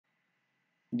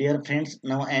Dear friends,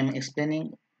 now I am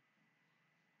explaining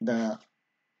the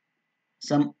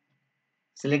some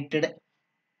selected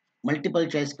multiple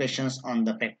choice questions on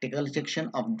the practical section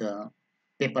of the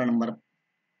paper number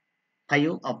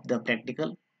 5 of the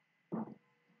practical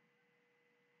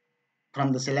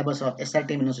from the syllabus of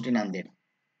SRT University Nanded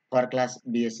for class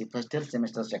B.Sc first year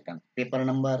semester second paper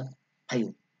number 5,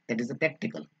 that is the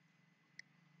practical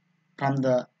from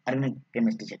the organic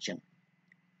chemistry section.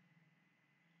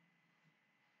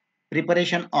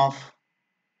 Preparation of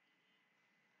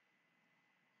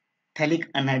phthalic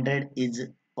anhydride is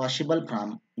possible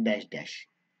from dash dash.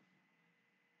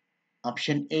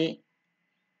 Option A,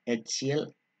 HCl.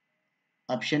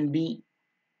 Option B,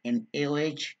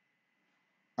 NaOH.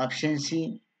 Option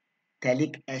C,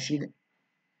 phthalic acid.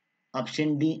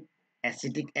 Option D,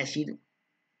 acetic acid.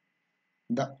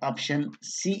 The option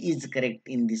C is correct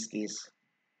in this case.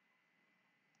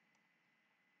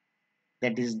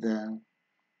 That is the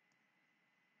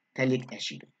phthalic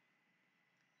acid.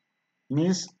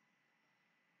 Means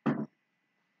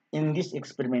in this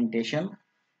experimentation,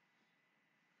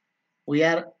 we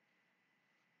are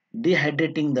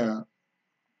dehydrating the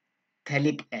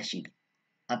phthalic acid.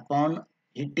 Upon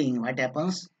heating, what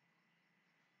happens?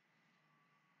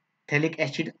 Phthalic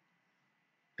acid,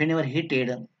 whenever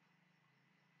heated,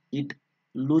 it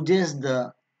loses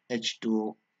the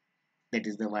H2O, that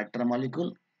is the water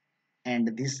molecule,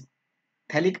 and this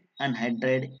phthalic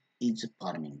anhydride is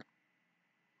forming.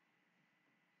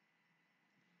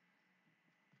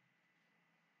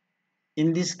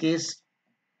 In this case,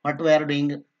 what we are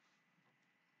doing,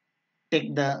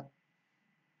 take the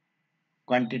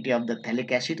quantity of the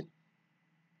phthalic acid,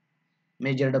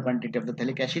 measure the quantity of the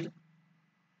phthalic acid,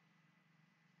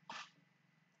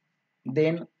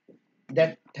 then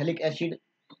that phthalic acid,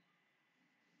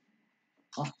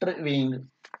 after weighing,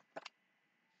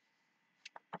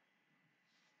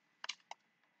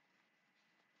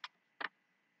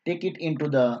 take it into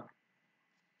the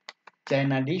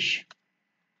china dish,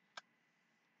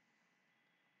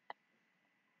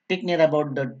 take near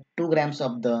about the 2 grams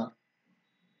of the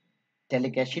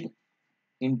phthalic acid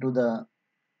into the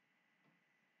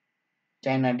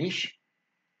china dish,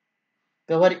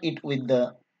 cover it with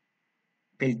the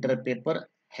filter paper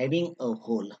having a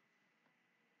hole,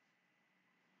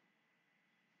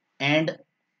 and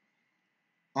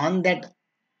on that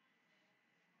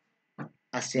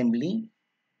assembly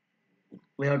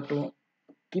we have to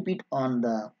keep it on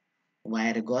the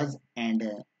wire gauze and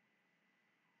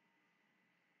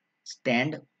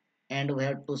stand, and we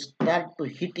have to start to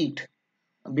heat it.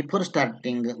 Before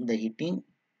starting the heating,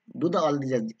 do the all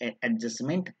these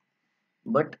adjustment,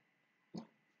 but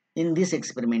in this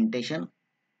experimentation,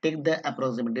 take the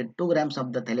approximately 2 grams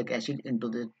of the phthalic acid into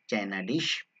the china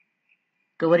dish,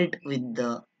 cover it with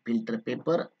the filter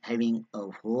paper having a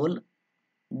hole,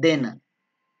 then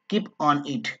keep on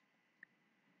it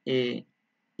a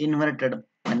inverted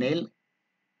funnel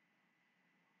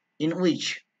in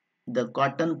which the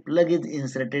cotton plug is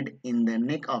inserted in the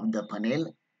neck of the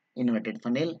funnel, inverted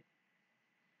funnel.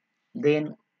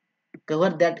 Then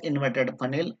cover that inverted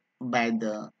funnel by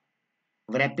the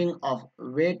wrapping of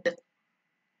wet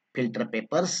filter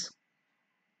papers,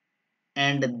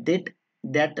 and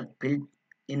that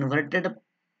inverted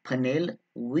funnel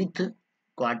with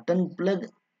cotton plug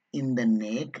in the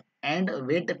neck and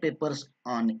wet papers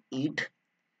on it.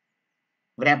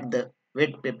 Wrap the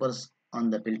wet papers on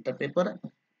the filter paper,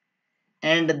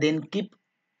 and then keep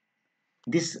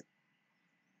this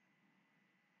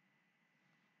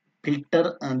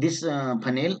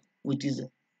funnel, which is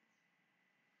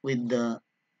with the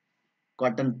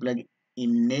cotton plug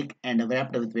in neck and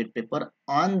wrapped with wet paper,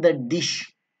 on the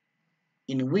dish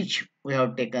in which we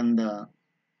have taken the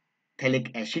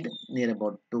phthalic acid near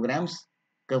about 2 grams,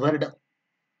 covered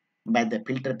by the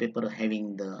filter paper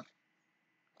having the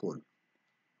hole.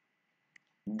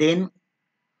 Then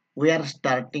we are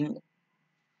starting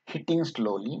heating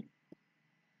slowly.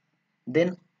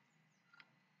 Then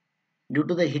due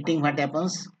to the heating, what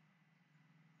happens?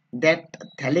 That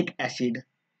phthalic acid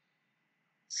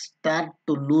start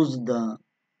to lose the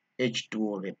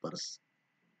H2O vapors,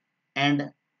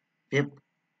 and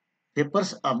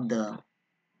vapors of the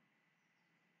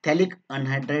phthalic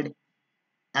anhydride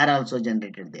are also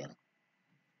generated there.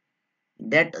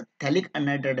 That phthalic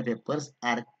anhydride vapors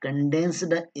are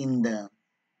condensed in the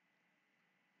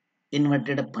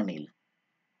inverted funnel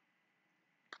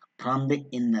from the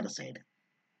inner side.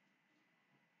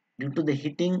 Due to the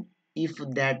heating, if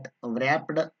that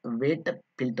wrapped wet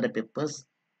filter papers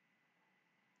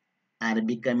are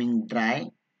becoming dry,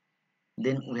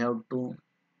 then we have to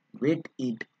wet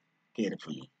it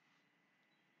carefully.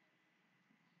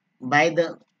 by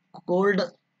the cold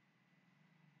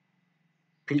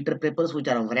filter papers which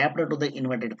are wrapped to the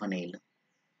inverted funnel,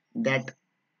 that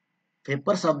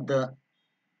vapors of the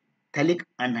phthalic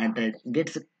anhydride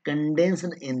gets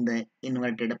condensed in the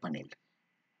inverted funnel,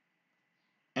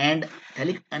 and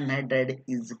phthalic anhydride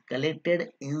is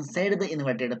collected inside the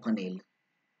inverted funnel.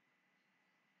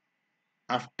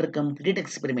 After complete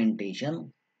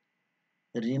experimentation,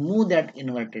 remove that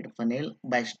inverted funnel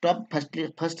by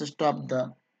first stop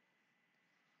the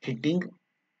heating,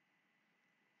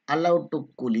 allowed to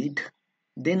cool it.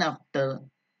 Then after,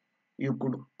 you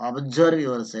could observe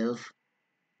yourself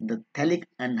the phthalic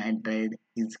anhydride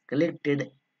is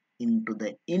collected into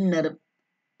the inner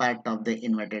part of the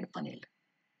inverted funnel.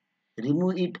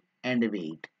 Remove it and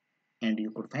weigh it, and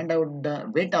you could find out the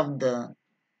weight of the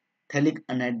phthalic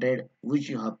anhydride which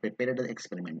you have prepared the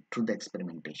experiment through the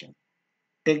experimentation.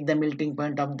 Take the melting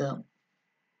point of the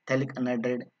phthalic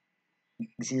anhydride.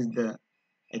 This is the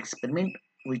experiment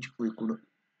which we could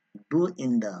do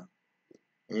in the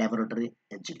laboratory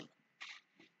HG.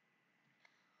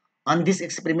 On this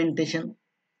experimentation,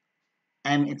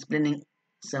 I am explaining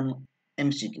some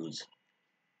MCQs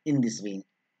in this way.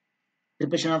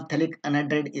 Preparation of phthalic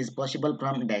anhydride is possible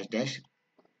from dash dash.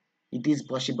 It is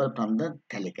possible from the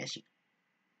phthalic acid.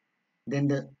 Then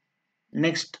the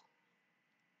next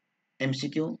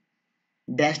MCQ,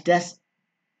 dash dash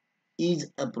is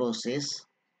a process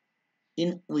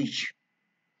in which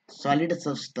solid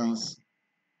substance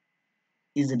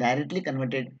is directly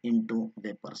converted into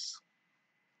vapors.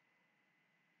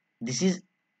 This is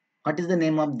what is the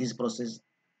name of this process?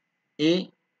 A.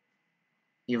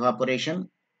 Evaporation,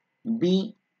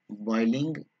 B.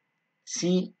 Boiling,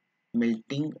 C.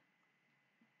 Melting,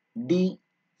 D.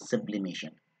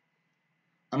 Sublimation.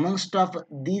 Amongst of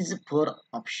these four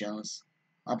options,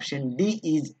 option D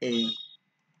is a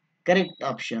correct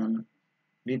option,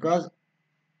 because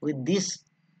with this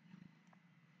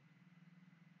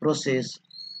process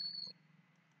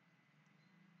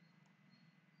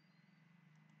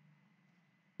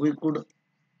we could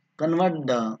convert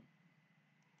the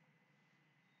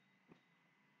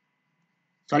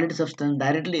solid substance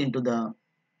directly into the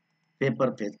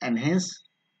vapor phase, and hence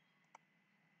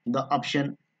the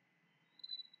option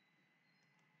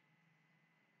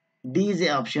D is the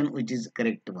option which is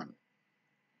correct one.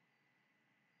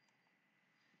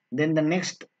 Then the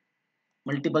next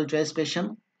multiple choice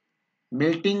question,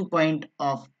 melting point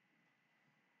of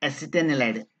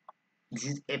acetanilide. This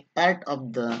is a part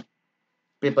of the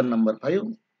paper number 5.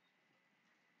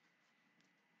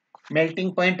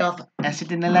 Melting point of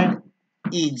acetanilide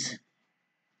is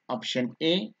option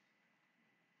A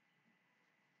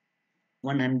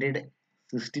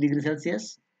 160 degrees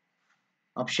Celsius,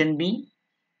 option B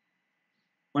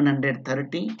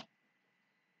 130,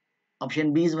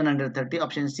 option B is 130,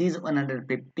 option C is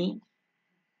 150,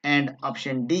 and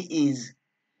option D is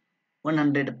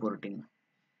 114.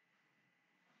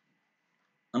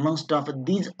 Amongst of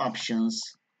these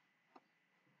options,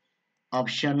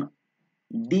 option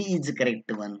D is the correct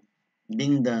one,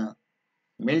 being the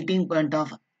melting point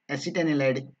of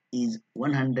acetanilide is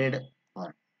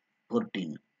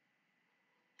 114.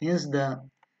 Hence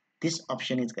this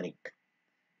option is correct.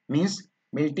 Means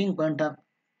melting point of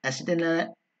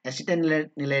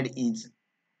acetanilide is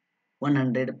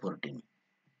 114.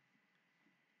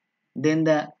 Then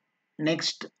the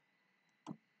next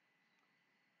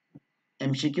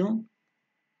MCQ,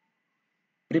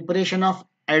 preparation of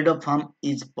iodoform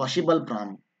is possible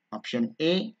from option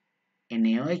A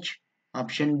NaOH,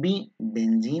 option B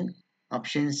benzene,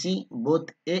 option C both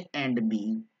A and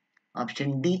B,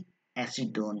 option D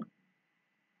acetone.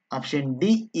 Option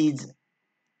D is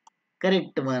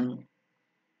correct one,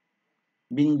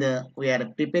 being the we are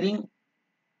preparing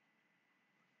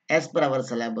as per our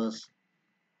syllabus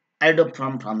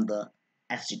iodoform from the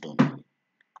acetone,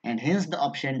 and hence the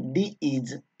option D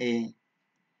is a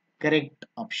correct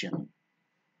option.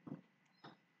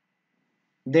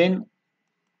 Then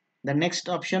the next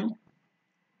option,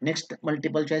 next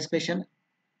multiple choice question,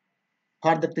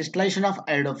 for the crystallization of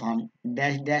iodoform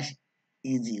dash dash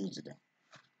is used.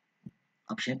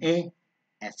 Option A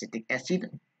acetic acid,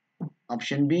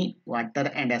 option B water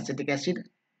and acetic acid,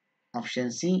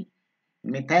 option C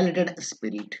methylated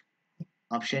spirit,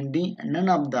 option D none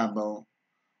of the above,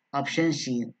 option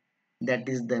C, that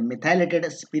is the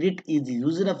methylated spirit is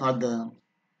used for the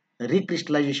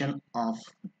recrystallization of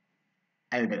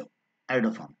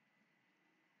iodoform.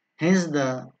 Hence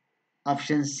the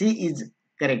option C is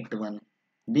correct one,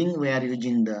 being we are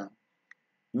using the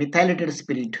methylated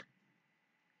spirit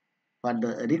for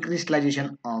the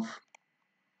recrystallization of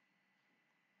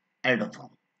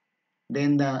iodoform.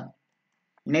 Then the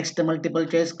Next multiple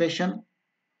choice question.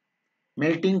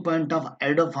 Melting point of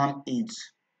iodoform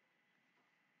is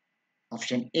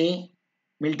option A.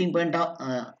 Melting point of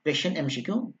question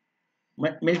MCQ.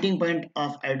 Melting point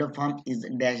of iodoform is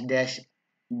dash dash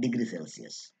degree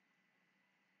Celsius.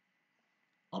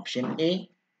 Option A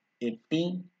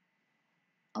 80,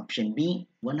 option B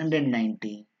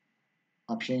 190,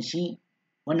 option C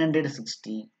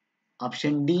 160,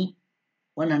 option D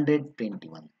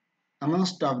 121.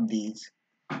 Amongst of these,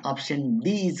 option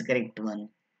D is correct one,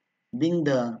 being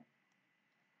the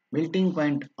melting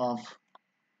point of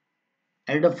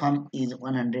iodoform is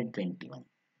 121.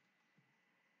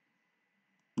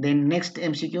 Then next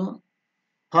MCQ,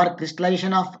 for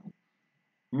crystallization of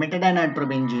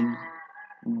metadinitrobenzene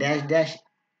dash dash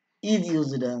is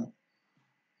used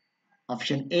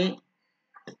option A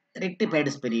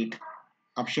rectified spirit,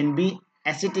 option B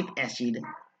acetic acid,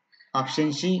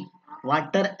 option C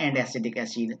water and acetic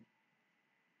acid,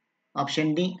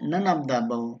 option D none of the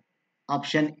above,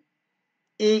 option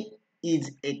A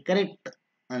is a correct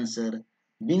answer,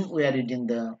 being we are using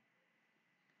the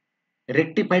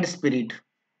rectified spirit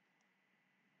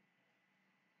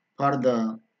for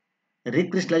the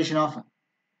recrystallization of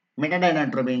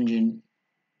metadinitrobenzene.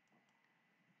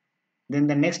 Then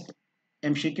the next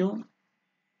MCQ,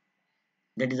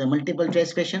 that is a multiple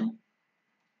choice question.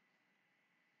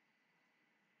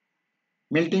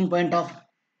 Melting point of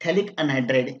phthalic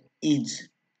anhydride is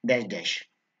dash dash.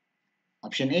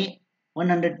 Option A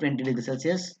 120 degrees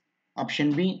Celsius,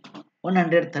 option B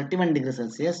 131 degrees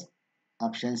Celsius,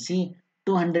 option C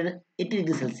 280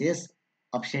 degrees Celsius,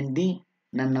 option D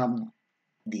none of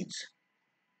these.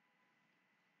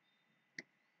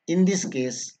 In this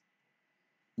case,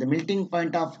 the melting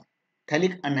point of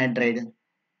phthalic anhydride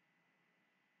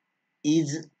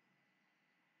is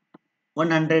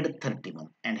 131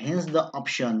 and hence the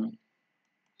option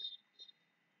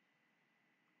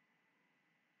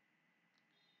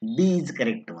B is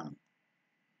correct one.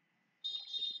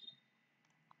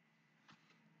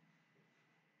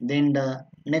 Then the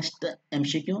next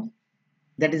MCQ,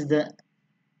 that is the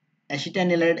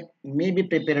acetanilide may be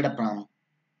prepared from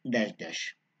dash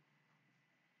dash.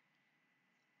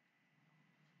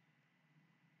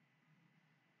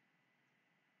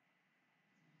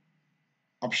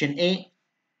 Option A,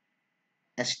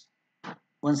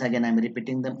 once again I am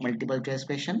repeating the multiple choice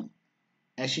question.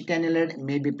 Acetanilide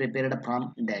may be prepared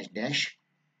from dash dash.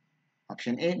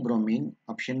 Option A bromine,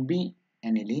 option B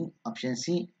aniline, option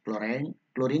C chlorine,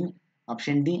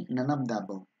 option D none of the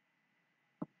above.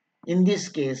 In this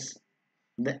case,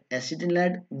 the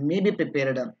acetanilide may be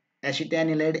prepared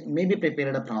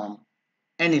from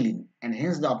aniline and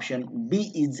hence the option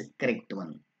B is correct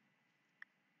one.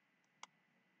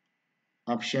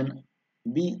 Option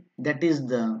B, that is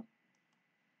the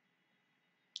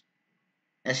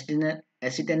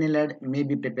acetanilide may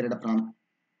be prepared from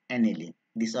aniline.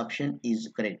 This option is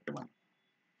correct one.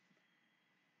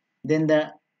 Then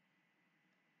the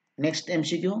next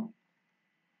MCQ,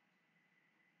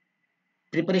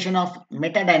 preparation of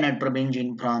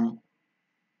metadinitrobenzene from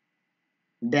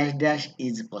dash dash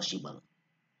is possible.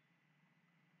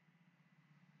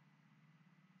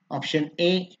 Option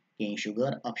A cane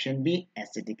sugar, option B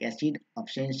acetic acid,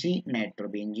 option C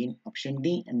nitrobenzene, option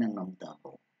D none of the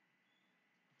above.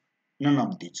 None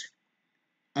of these.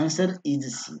 Answer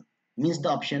is C. Means the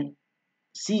option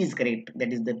C is correct.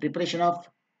 That is the preparation of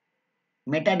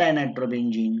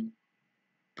metadinitrobenzene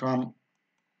from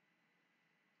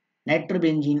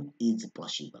nitrobenzene is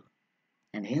possible.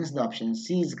 And hence the option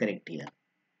C is correct here.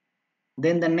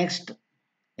 Then the next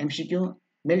MCQ,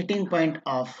 melting point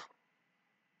of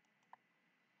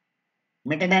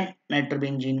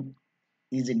metadinitrobenzene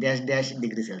is dash dash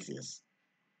degree Celsius.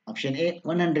 Option A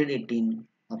 118,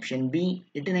 option B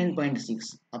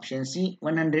 89.6, option C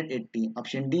 180,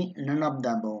 option D none of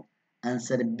the above.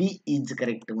 Answer B is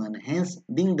correct one. Hence,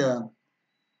 being the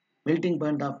melting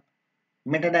point of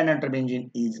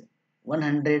metadinitrobenzene is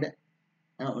 100,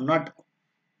 not,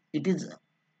 it is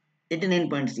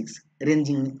 89.6,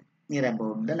 ranging near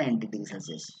about the 90 degrees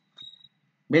Celsius.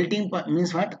 Melting point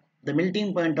means what? The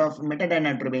melting point of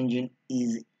metadinitrobenzene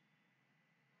is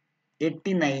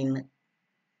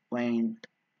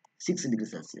 89.6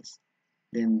 degrees Celsius.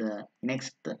 Then the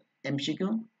next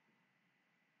MCQ,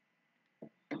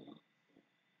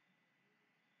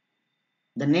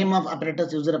 the name of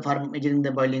apparatus used for measuring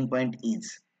the boiling point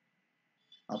is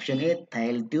option A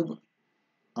thiol tube,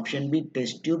 option B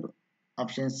test tube,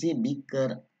 option C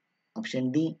beaker,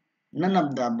 option D none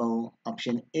of the above.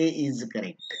 Option A is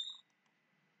correct.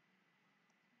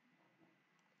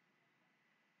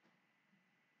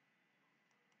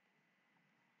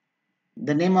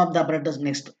 The name of the apparatus,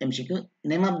 next MCQ.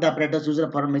 Name of the apparatus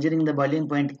used for measuring the boiling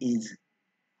point is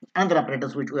another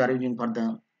apparatus which we are using for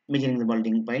the measuring the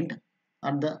boiling point,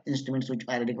 or the instruments which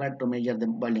are required to measure the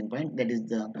boiling point. That is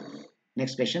the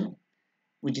next question,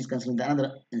 which is considered the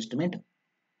another instrument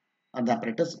or the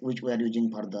apparatus which we are using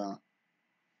for the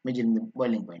measuring the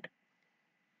boiling point.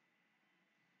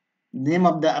 Name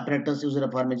of the apparatus used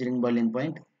for measuring boiling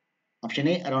point. Option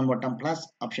A, round bottom flask.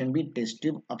 Option B, test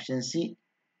tube. Option C,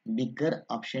 beaker.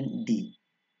 Option D,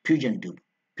 fusion tube.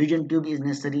 Fusion tube is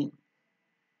necessary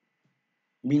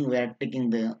being we are taking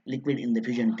the liquid in the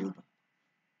fusion tube.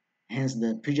 Hence,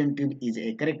 the fusion tube is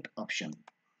a correct option.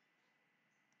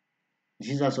 This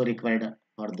is also required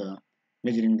for the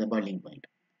measuring the boiling point.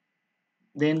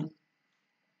 Then,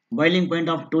 boiling point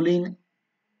of toluene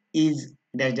is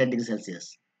dash dash degree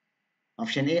Celsius.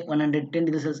 Option A, 110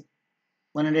 degrees Celsius,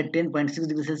 110.6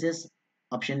 degrees Celsius.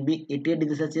 Option B, 88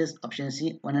 degrees Celsius. Option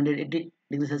C, 180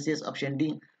 degrees Celsius. Option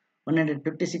D,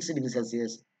 156 degrees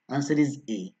Celsius. Answer is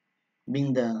A,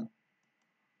 being the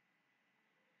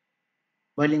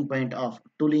boiling point of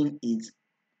toluene is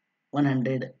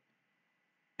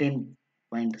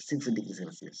 110.6 degrees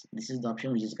Celsius. This is the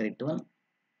option which is correct one.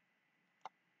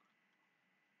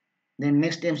 Then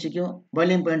next MCQ,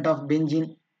 boiling point of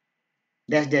benzene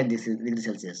dash dash degrees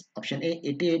Celsius. Option A,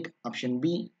 88. Option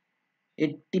B,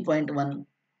 80.1.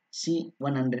 C,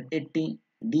 180.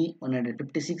 D,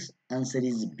 156. Answer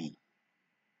is B.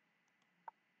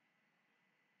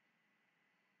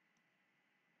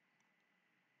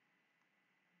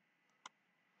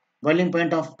 Boiling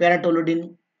point of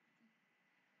paratoluene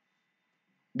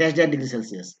dash dash degree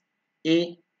Celsius.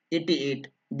 A, 88.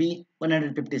 B,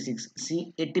 156.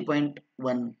 C,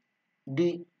 80.1.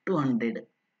 D, 200.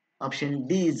 Option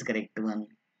D is correct one.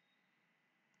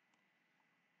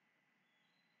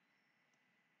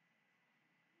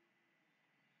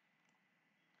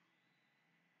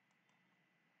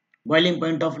 Boiling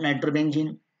point of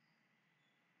nitrobenzene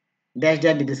dash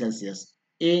dash degree Celsius.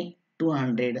 A,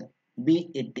 200.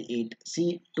 B, 88.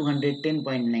 C,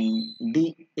 210.9.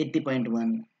 D,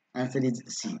 80.1. Answer is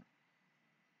C.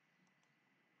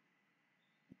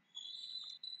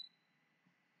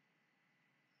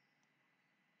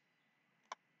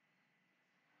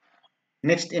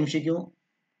 Next MCQ,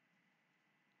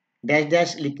 dash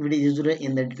dash liquid is used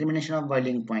in the determination of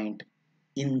boiling point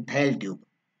in thiol tube.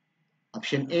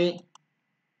 Option A,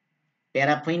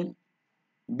 paraffin.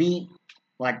 B,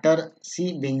 water.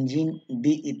 C, benzene.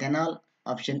 D, ethanol.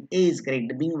 Option A is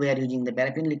correct, being we are using the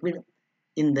paraffin liquid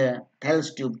in the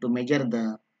thiol tube to measure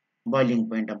the boiling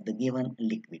point of the given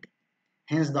liquid.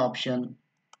 Hence, the option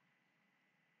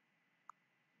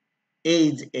A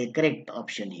is a correct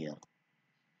option here.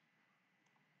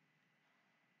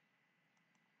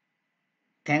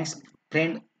 Thanks,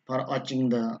 friend, for watching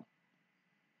the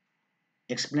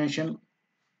explanation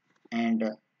and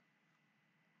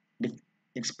the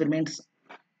experiments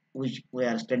which we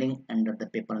are studying under the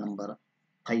paper number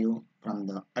 5 from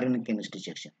the organic chemistry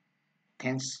section.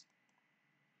 Thanks.